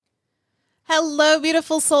Hello,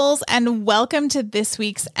 beautiful souls, and welcome to this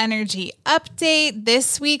week's energy update.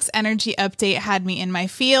 This week's energy update had me in my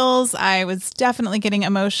feels. I was definitely getting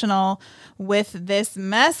emotional with this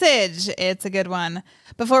message. It's a good one.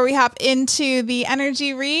 Before we hop into the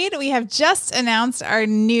energy read, we have just announced our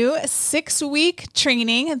new 6-week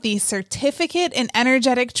training, the Certificate in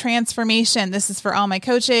Energetic Transformation. This is for all my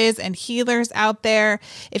coaches and healers out there.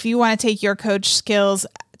 If you want to take your coach skills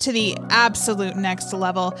to the absolute next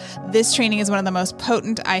level, this training is one of the most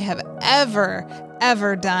potent I have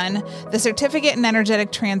ever done. The Certificate in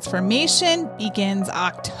Energetic Transformation begins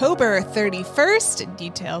October 31st.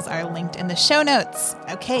 Details are linked in the show notes.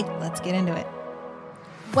 Okay, let's get into it.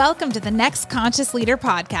 Welcome to the Next Conscious Leader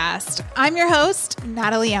podcast. I'm your host,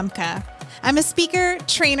 Natalie Emka. I'm a speaker,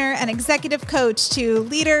 trainer, and executive coach to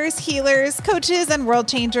leaders, healers, coaches, and world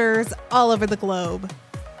changers all over the globe.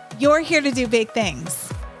 You're here to do big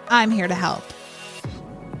things. I'm here to help.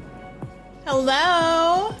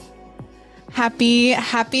 Hello.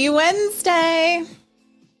 Happy Wednesday.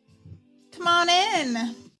 Come on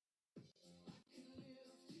in.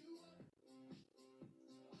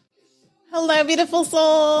 Hello, beautiful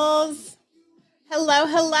souls.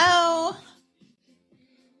 Hello.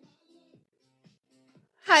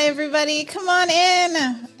 Hi, everybody. Come on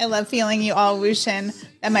in. I love feeling you all whooshin'.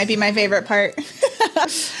 That might be my favorite part.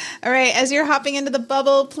 All right. As you're hopping into the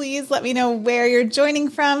bubble, please let me know where you're joining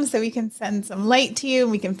from so we can send some light to you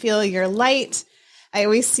and we can feel your light. I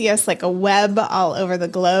always see us like a web all over the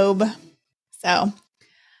globe. So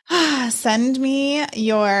send me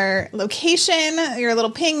your location, your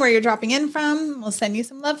little ping where you're dropping in from. We'll send you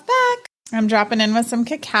some love back. I'm dropping in with some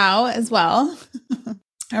cacao as well.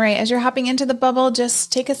 All right. As you're hopping into the bubble,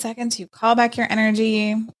 just take a second to call back your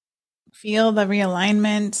energy. Feel the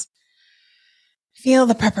realignment. Feel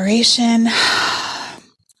the preparation.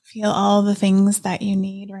 Feel all the things that you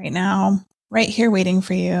need right now, right here waiting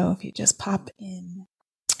for you if you just pop in.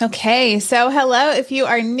 Okay, so hello. If you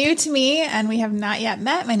are new to me and we have not yet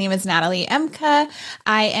met, my name is Natalie Emka.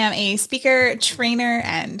 I am a speaker, trainer,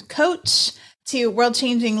 and coach to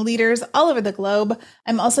world-changing leaders all over the globe.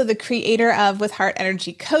 I'm also the creator of With Heart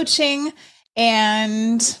Energy Coaching,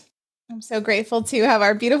 and I'm so grateful to have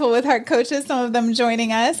our beautiful With Heart coaches, some of them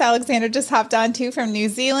joining us. Alexandra just hopped on too from New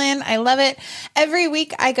Zealand. I love it. Every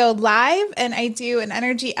week I go live and I do an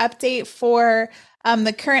energy update for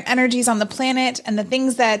the current energies on the planet and the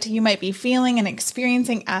things that you might be feeling and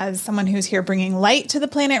experiencing as someone who's here bringing light to the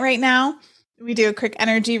planet right now. We do a quick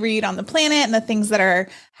energy read on the planet and the things that are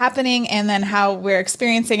happening and then how we're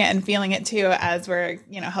experiencing it and feeling it too as we're,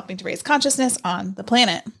 helping to raise consciousness on the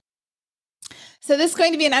planet. So this is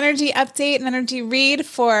going to be an energy update, an energy read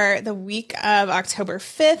for the week of October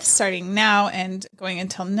 5th, starting now and going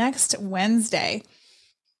until next Wednesday.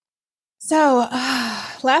 So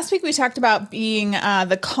last week we talked about being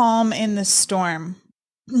the calm in the storm.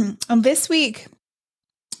 This week,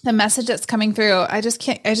 the message that's coming through, I just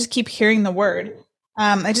keep hearing the word.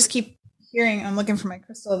 I'm looking for my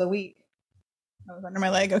crystal of the week. That was under my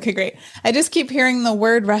leg. Okay, great. I just keep hearing the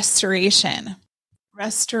word restoration.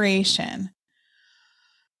 Restoration.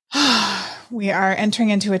 We are entering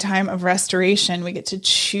into a time of restoration. We get to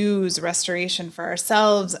choose restoration for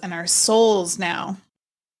ourselves and our souls now.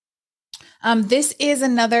 This is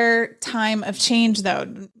another time of change,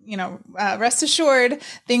 though. Rest assured,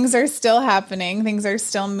 things are still happening. Things are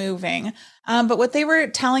still moving. But what they were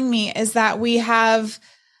telling me is that we're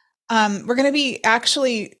going to be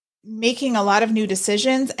actually making a lot of new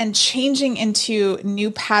decisions and changing into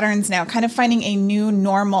new patterns now, kind of finding a new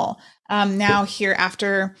normal now here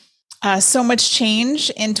after so much change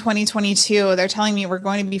in 2022. They're telling me we're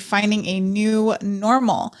going to be finding a new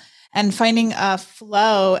normal. And finding a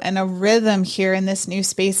flow and a rhythm here in this new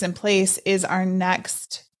space and place is our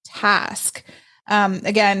next task.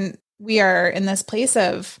 Again, we are in this place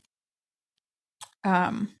of,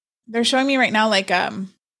 they're showing me right now, kind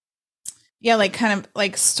of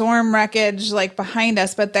like storm wreckage, like behind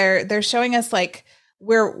us, but they're showing us like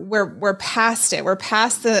we're past it. We're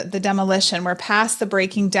past the demolition. We're past the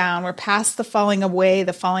breaking down. We're past the falling away,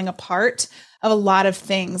 the falling apart of a lot of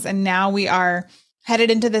things. And now we are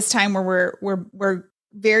headed into this time where we're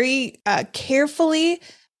very carefully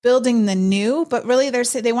building the new, but really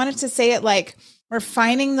they wanted to say it like we're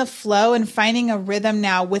finding the flow and finding a rhythm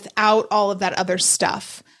now without all of that other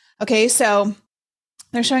stuff. Okay. So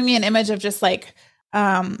they're showing me an image of just like,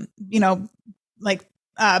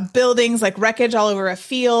 buildings, like wreckage all over a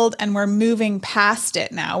field, and we're moving past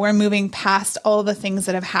it now. We're moving past all the things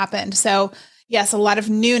that have happened. So yes, a lot of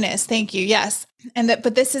newness. Thank you. Yes.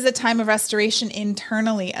 But this is a time of restoration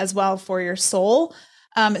internally as well for your soul.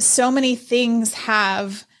 So many things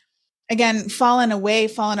have again, fallen away,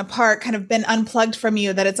 fallen apart, kind of been unplugged from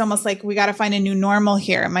you, that it's almost like we got to find a new normal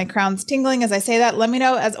here. My crown's tingling as I say that. Let me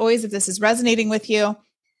know, as always, if this is resonating with you.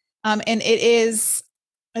 And it is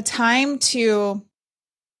a time to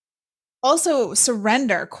also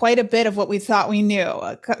surrender quite a bit of what we thought we knew,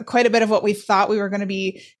 quite a bit of what we thought we were going to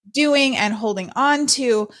be doing and holding on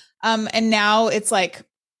to. And now it's like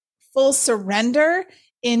full surrender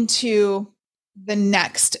into the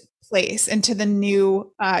next place, into the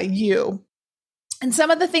new you. And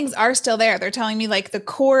some of the things are still there. They're telling me like the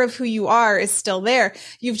core of who you are is still there.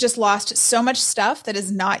 You've just lost so much stuff that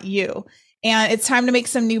is not you. And it's time to make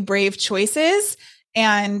some new brave choices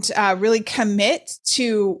and really commit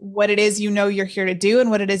to what it is you know you're here to do and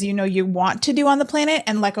what it is you know you want to do on the planet,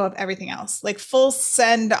 and let go of everything else. Like full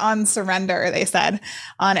send on surrender, they said,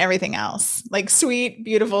 on everything else. Like sweet,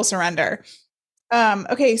 beautiful surrender.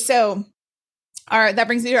 Okay, so that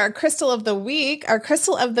brings me to our crystal of the week. Our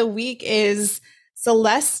crystal of the week is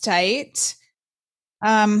celestite.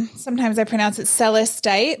 Sometimes I pronounce it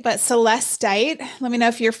celestite, but celestite. Let me know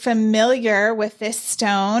if you're familiar with this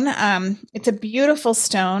stone. It's a beautiful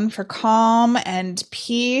stone for calm and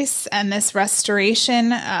peace and this restoration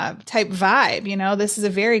type vibe. You know, this is a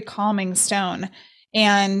very calming stone,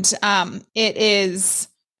 and it is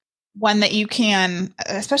one that you can,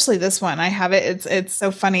 especially this one, I have it. It's so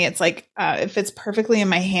funny. It's like, it fits perfectly in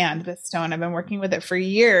my hand, this stone. I've been working with it for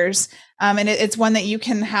years. And it's one that you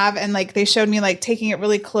can have. And like, they showed me like taking it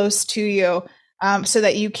really close to you, so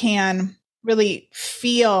that you can really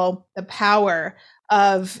feel the power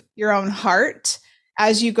of your own heart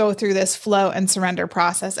as you go through this flow and surrender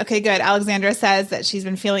process. Okay, good. Alexandra says that she's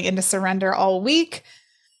been feeling into surrender all week.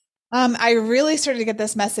 I really started to get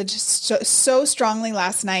this message so strongly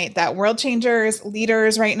last night that world changers,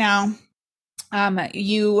 leaders right now,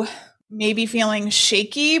 you may be feeling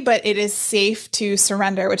shaky, but it is safe to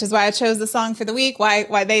surrender, which is why I chose the song for the week,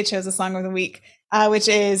 why they chose the song of the week, which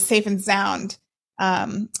is Safe and Sound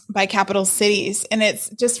by Capital Cities. And it's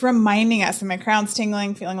just reminding us, and my crown's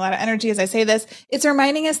tingling, feeling a lot of energy as I say this. It's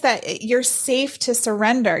reminding us that you're safe to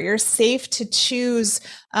surrender. You're safe to choose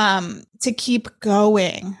to keep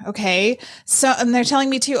going. Okay. So, and they're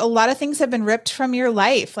telling me too, a lot of things have been ripped from your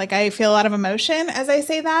life. Like I feel a lot of emotion as I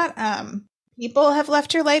say that. People have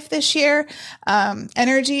left your life this year.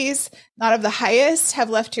 Energies, not of the highest,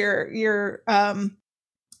 have left your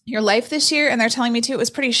life this year. And they're telling me too, it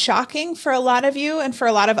was pretty shocking for a lot of you and for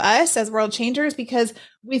a lot of us as world changers, because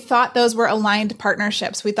we thought those were aligned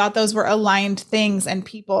partnerships. We thought those were aligned things and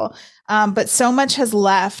people. But so much has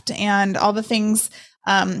left, and all the things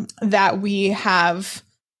that we have,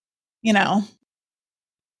 you know,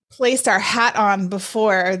 placed our hat on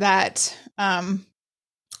before that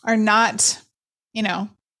are not, you know,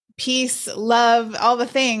 peace, love, all the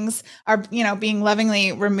things are, you know, being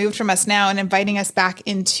lovingly removed from us now and inviting us back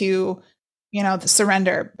into, you know, the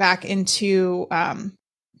surrender, back into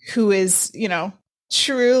who is, you know,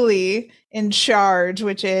 truly in charge,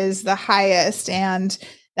 which is the highest, and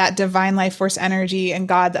that divine life force energy and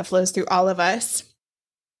God that flows through all of us.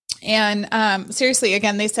 And seriously,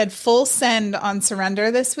 again, they said full send on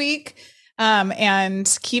surrender this week,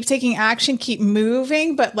 and keep taking action, keep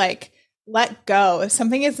moving, but like, let go. If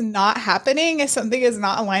something is not happening, if something is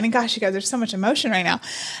not aligning, gosh, you guys, there's so much emotion right now.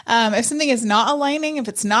 If something is not aligning, if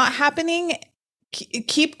it's not happening,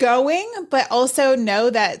 keep going, but also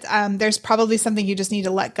know that there's probably something you just need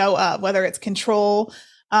to let go of, whether it's control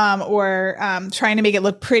or trying to make it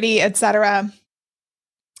look pretty, etc.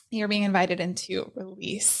 You're being invited into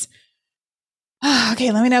release.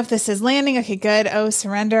 Okay, let me know if this is landing. Okay, good. Oh,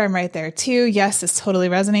 surrender. I'm right there too. Yes, this totally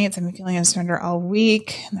resonates. I've been feeling a surrender all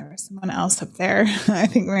week. And there was someone else up there. I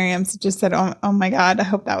think Miriam just said, oh my God, I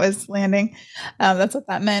hope that was landing. That's what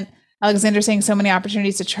that meant. Alexander saying so many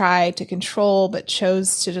opportunities to try to control, but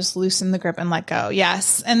chose to just loosen the grip and let go.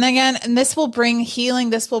 Yes. And again, and this will bring healing.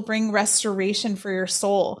 This will bring restoration for your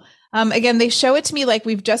soul. Again, they show it to me like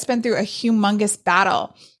we've just been through a humongous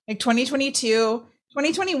battle. Like 2022,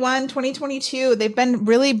 2021, 2022, they've been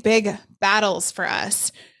really big battles for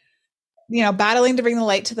us, you know, battling to bring the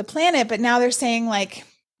light to the planet. But now they're saying like,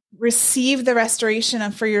 receive the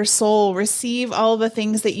restoration for your soul, receive all the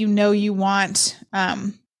things that you know you want,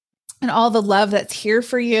 and all the love that's here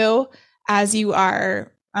for you as you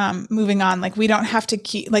are moving on. Like we don't have to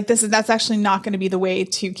keep like that's actually not going to be the way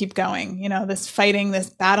to keep going. You know, this fighting, this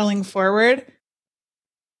battling forward,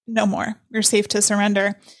 no more. You're safe to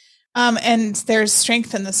surrender. And there's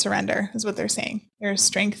strength in the surrender is what they're saying. There's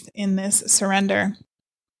strength in this surrender.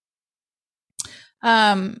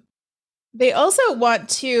 They also want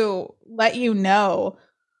to let you know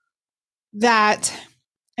that,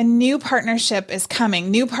 a new partnership is coming.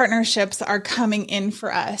 New partnerships are coming in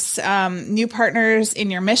for us. New partners in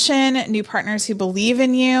your mission, new partners who believe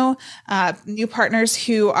in you, new partners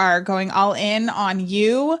who are going all in on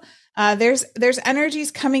you. There's energies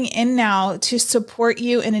coming in now to support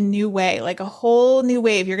you in a new way, like a whole new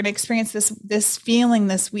wave. You're going to experience this feeling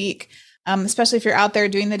this week, especially if you're out there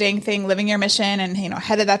doing the dang thing, living your mission and,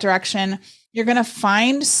 headed that direction. You're going to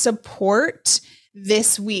find support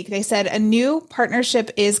this week. They said a new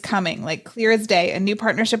partnership is coming, like clear as day. A new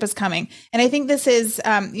partnership is coming. And I think this is,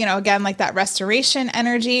 again, like that restoration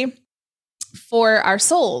energy for our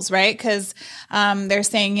souls, right? Because they're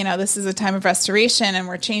saying, this is a time of restoration and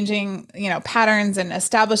we're changing, patterns and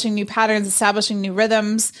establishing new patterns, establishing new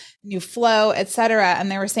rhythms, new flow, etc.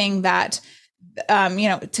 And they were saying that,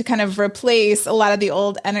 to kind of replace a lot of the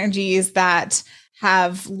old energies that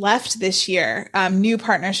have left this year, new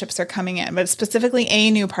partnerships are coming in, but specifically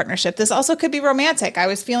a new partnership. This also could be romantic. I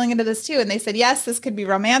was feeling into this too. And they said, yes, this could be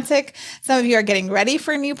romantic. Some of you are getting ready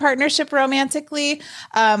for a new partnership romantically.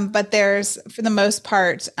 But there's, for the most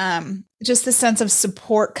part, just the sense of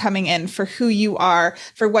support coming in for who you are,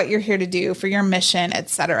 for what you're here to do, for your mission,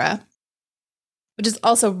 etc., which is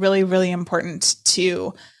also really, really important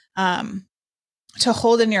to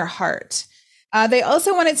hold in your heart. They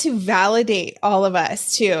also wanted to validate all of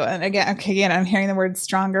us too. And again, I'm hearing the word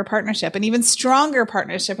stronger partnership and even stronger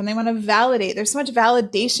partnership. And they want to validate. There's so much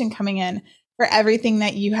validation coming in for everything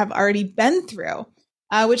that you have already been through,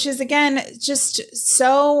 which is, again, just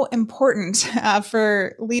so important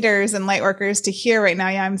for leaders and light workers to hear right now.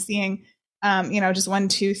 Yeah, I'm seeing, just 1,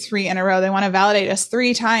 2, 3 in a row. They want to validate us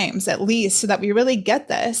 3 times at least so that we really get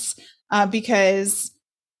this, because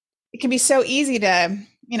it can be so easy to,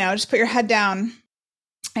 just put your head down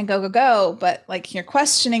and go. But like you're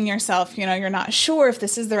questioning yourself, you're not sure if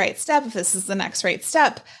this is the right step, if this is the next right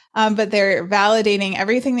step. But they're validating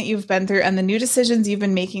everything that you've been through and the new decisions you've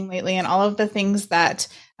been making lately and all of the things that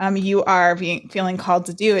you are feeling called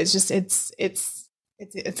to do. It's just,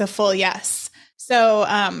 it's a full yes. So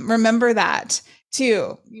remember that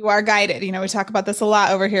too. You are guided. We talk about this a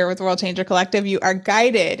lot over here with World Changer Collective. You are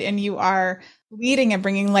guided and you are leading and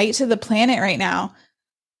bringing light to the planet right now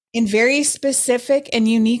in very specific and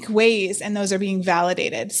unique ways. And those are being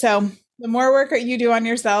validated. So the more work you do on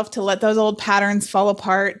yourself to let those old patterns fall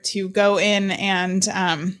apart, to go in and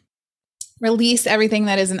release everything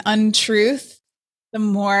that is an untruth, the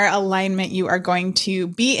more alignment you are going to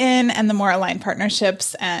be in and the more aligned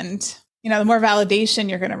partnerships and, the more validation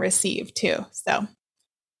you're going to receive too. So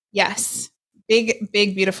yes, big,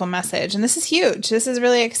 beautiful message. And this is huge. This is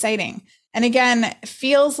really exciting. And again,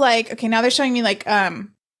 feels like, okay, now they're showing me like,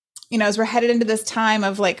 as we're headed into this time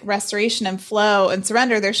of like restoration and flow and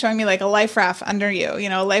surrender, they're showing me like a life raft under you,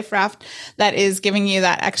 a life raft that is giving you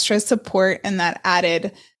that extra support and that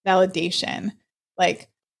added validation. Like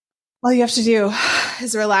all you have to do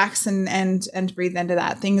is relax and breathe into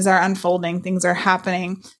that. Things are unfolding. Things are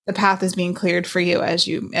happening. The path is being cleared for you as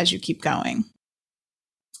you keep going.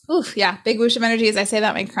 Oof. Yeah. Big whoosh of energy. As I say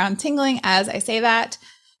that, my crown tingling as I say that.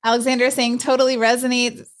 Alexandra saying totally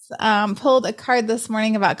resonates. Pulled a card this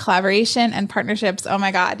morning about collaboration and partnerships. Oh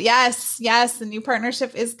my God. Yes. The new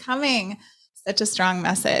partnership is coming. Such a strong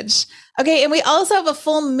message. Okay. And we also have a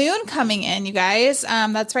full moon coming in, you guys.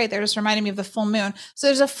 That's right. They're just reminding me of the full moon. So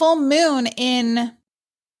there's a full moon in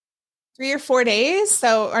 3 or 4 days.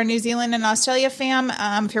 So our New Zealand and Australia fam,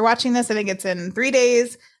 if you're watching this, I think it's in 3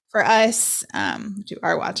 days for us. If you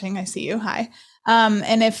are watching, I see you. Hi.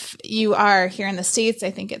 And if you are here in the States,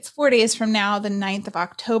 I think it's 4 days from now, the 9th of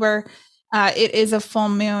October. It is a full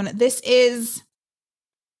moon. This is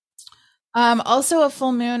also a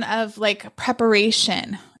full moon of like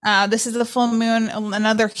preparation. This is the full moon,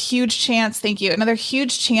 another huge chance. Thank you. Another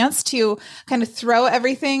huge chance to kind of throw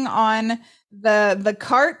everything on the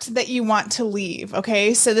cart that you want to leave.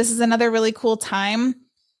 Okay. So this is another really cool time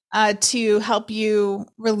to help you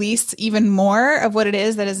release even more of what it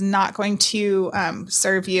is that is not going to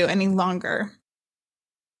serve you any longer.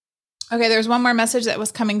 Okay, there's one more message that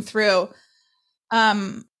was coming through.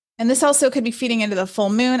 And this also could be feeding into the full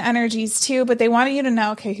moon energies too, but they wanted you to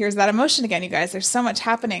know, okay, here's that emotion again, you guys. There's so much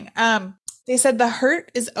happening. They said the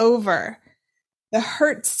hurt is over. The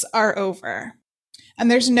hurts are over.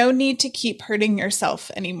 And there's no need to keep hurting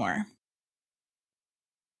yourself anymore.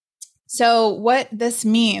 So what this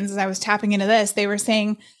means, as I was tapping into this, they were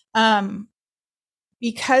saying,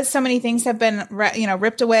 because so many things have been,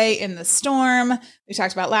 ripped away in the storm, we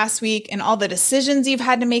talked about last week, and all the decisions you've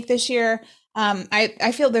had to make this year,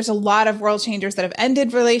 I feel there's a lot of world changers that have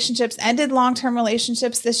ended relationships, ended long-term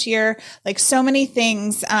relationships this year. Like so many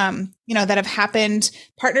things, that have happened.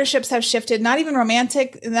 Partnerships have shifted, not even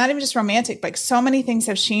just romantic, but like so many things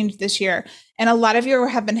have changed this year. And a lot of you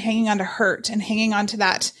have been hanging on to hurt and hanging on to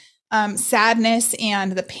that sadness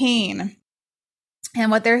and the pain. And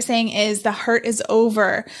what they're saying is the hurt is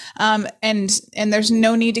over. And there's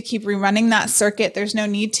no need to keep rerunning that circuit. There's no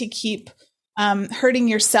need to keep hurting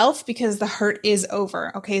yourself because the hurt is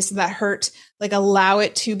over. Okay. So that hurt, like allow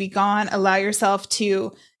it to be gone, allow yourself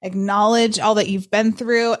to acknowledge all that you've been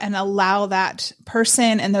through and allow that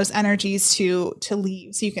person and those energies to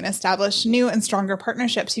leave so you can establish new and stronger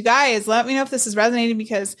partnerships. You guys, let me know if this is resonating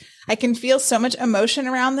because I can feel so much emotion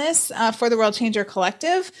around this for the World Changer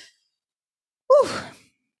Collective. Whew.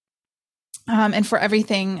 And for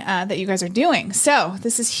everything that you guys are doing. So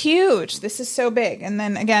this is huge. This is so big. And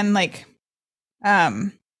then again, like,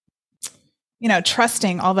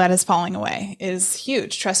 trusting all that is falling away is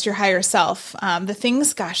huge. Trust your higher self. The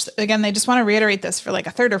things, gosh, again, I just want to reiterate this for like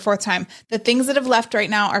a third or fourth time. The things that have left right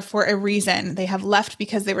now are for a reason. They have left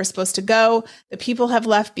because they were supposed to go. The people have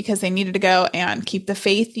left because they needed to go, and keep the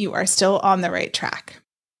faith. You are still on the right track.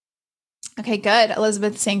 Okay, good.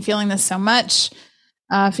 Elizabeth saying, feeling this so much.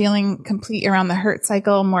 Feeling complete around the hurt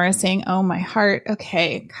cycle. Maura saying, oh, my heart.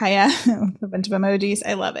 Okay. Kaya, a bunch of emojis.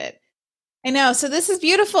 I love it. I know. So this is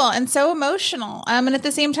beautiful and so emotional. And at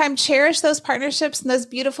the same time, cherish those partnerships and those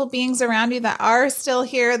beautiful beings around you that are still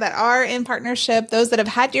here, that are in partnership, those that have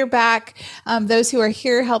had your back, those who are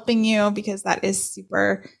here helping you, because that is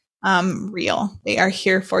super real. They are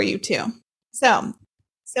here for you too. So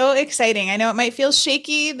exciting. I know it might feel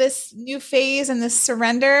shaky, this new phase and this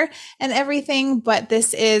surrender and everything, but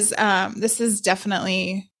this is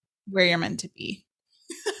definitely where you're meant to be.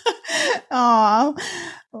 Aw,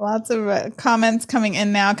 lots of comments coming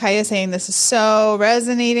in now. Kaya saying this is so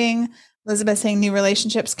resonating. Elizabeth saying new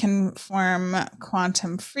relationships can form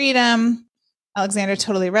quantum freedom. Alexander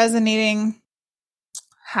totally resonating.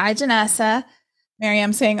 Hi, Janessa.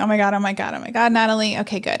 Miriam saying, oh my God, Natalie.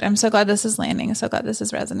 Okay, good. I'm so glad this is landing. I'm so glad this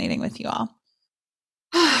is resonating with you all.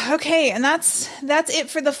 Okay, and that's it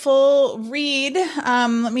for the full read.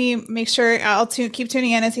 Let me make sure I'll keep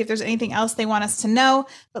tuning in and see if there's anything else they want us to know.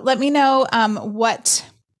 But let me know what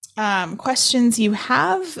questions you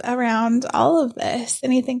have around all of this.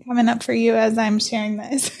 Anything coming up for you as I'm sharing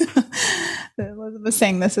this? Elizabeth was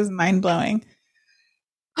saying this is mind-blowing.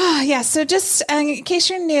 Yeah. So just in case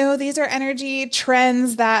you're new, these are energy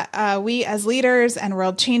trends that we as leaders and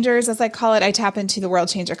world changers, as I call it, I tap into the World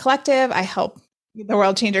Changer Collective. I help the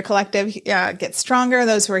World Changer Collective get stronger.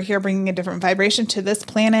 Those who are here bringing a different vibration to this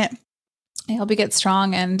planet. I help you get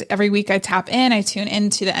strong. And every week I tune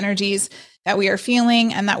into the energies that we are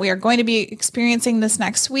feeling and that we are going to be experiencing this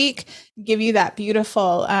next week, give you that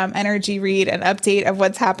beautiful energy read and update of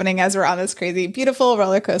what's happening as we're on this crazy, beautiful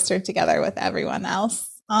roller coaster together with everyone else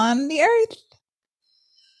on the earth.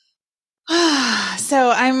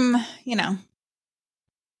 So I'm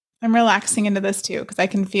relaxing into this too, because I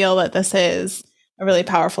can feel that this is a really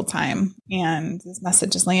powerful time and this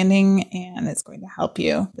message is landing and it's going to help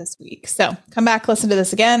you this week. So come back, listen to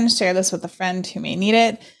this again, share this with a friend who may need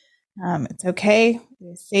it. It's okay. It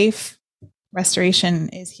is safe. Restoration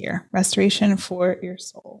is here. Restoration for your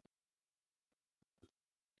soul.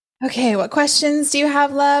 Okay, what questions do you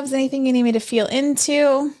have, loves? Anything you need me to feel into?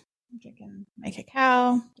 I'm drinking my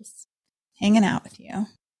cacao, just hanging out with you.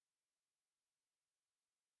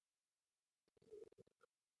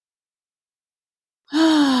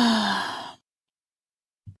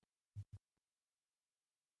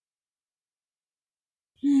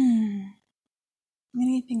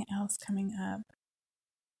 Anything else coming up?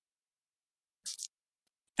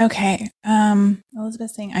 Okay.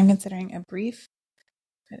 Elizabeth saying, I'm considering a brief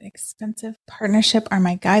but expensive partnership. Are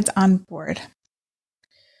my guides on board?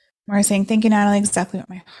 Maura saying, thank you, Natalie. Exactly what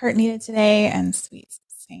my heart needed today. And Sweet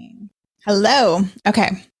saying, hello. Okay.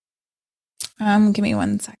 Give me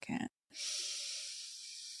 1 second.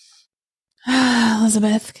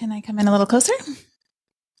 Elizabeth, can I come in a little closer?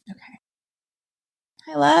 Okay.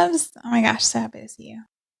 Hi, loves. Oh my gosh, so happy to see you.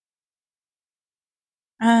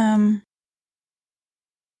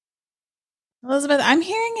 Elizabeth, I'm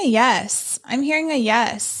hearing a yes. I'm hearing a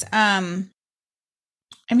yes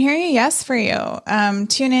for you.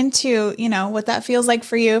 Tune into, what that feels like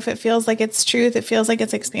for you. If it feels like it's truth, it feels like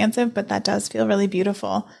it's expansive, but that does feel really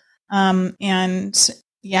beautiful. And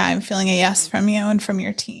yeah, I'm feeling a yes from you and from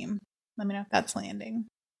your team. Let me know if that's landing.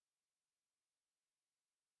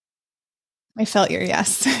 I felt your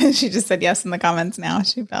yes. She just said yes in the comments now.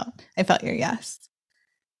 I felt your yes.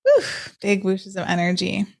 Whew, big whooshes of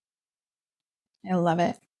energy. I love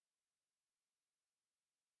it.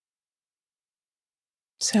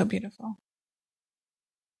 So beautiful.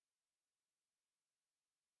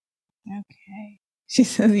 Okay. She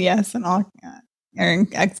says yes and all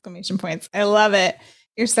exclamation points. I love it.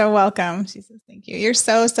 You're so welcome. She says thank you. You're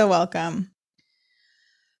so, so welcome.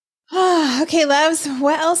 Okay, loves,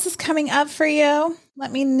 what else is coming up for you?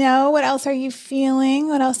 Let me know. What else are you feeling?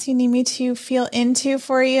 What else do you need me to feel into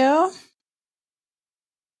for you?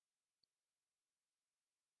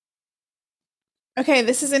 Okay,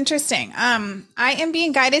 this is interesting. I am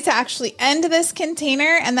being guided to actually end this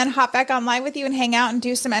container and then hop back on live with you and hang out and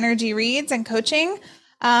do some energy reads and coaching.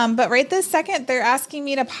 But right this second, they're asking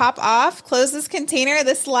me to pop off, close this container.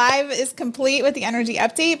 This live is complete with the energy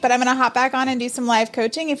update, but I'm going to hop back on and do some live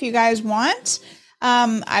coaching if you guys want.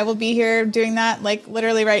 I will be here doing that like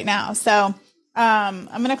literally right now. So I'm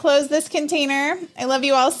going to close this container. I love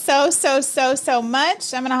you all so, so, so, so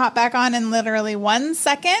much. I'm going to hop back on in literally 1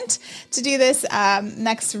 second to do this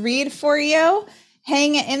next read for you.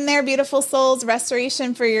 Hang in there, beautiful souls.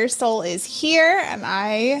 Restoration for your soul is here, and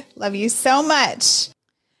I love you so much.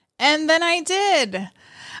 And then I did.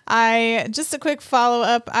 Just a quick follow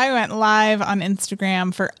up. I went live on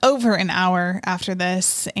Instagram for over an hour after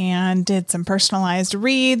this and did some personalized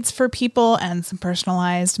reads for people and some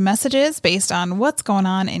personalized messages based on what's going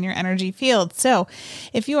on in your energy field. So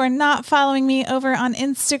if you are not following me over on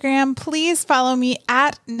Instagram, please follow me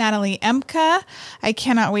at Natalie Emka. I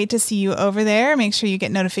cannot wait to see you over there. Make sure you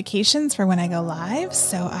get notifications for when I go live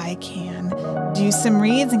so I can do some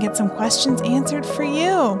reads and get some questions answered for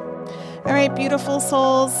you. All right, beautiful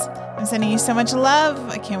souls. I'm sending you so much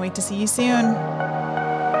love. I can't wait to see you soon.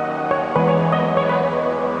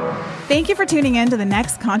 Thank you for tuning in to the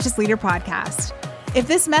Next Conscious Leader podcast. If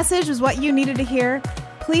this message was what you needed to hear,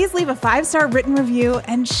 please leave a 5-star written review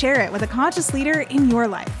and share it with a conscious leader in your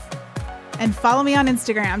life. And follow me on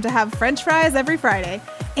Instagram to have French fries every Friday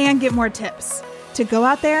and get more tips to go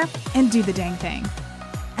out there and do the dang thing.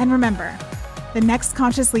 And remember, the next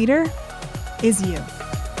conscious leader is you.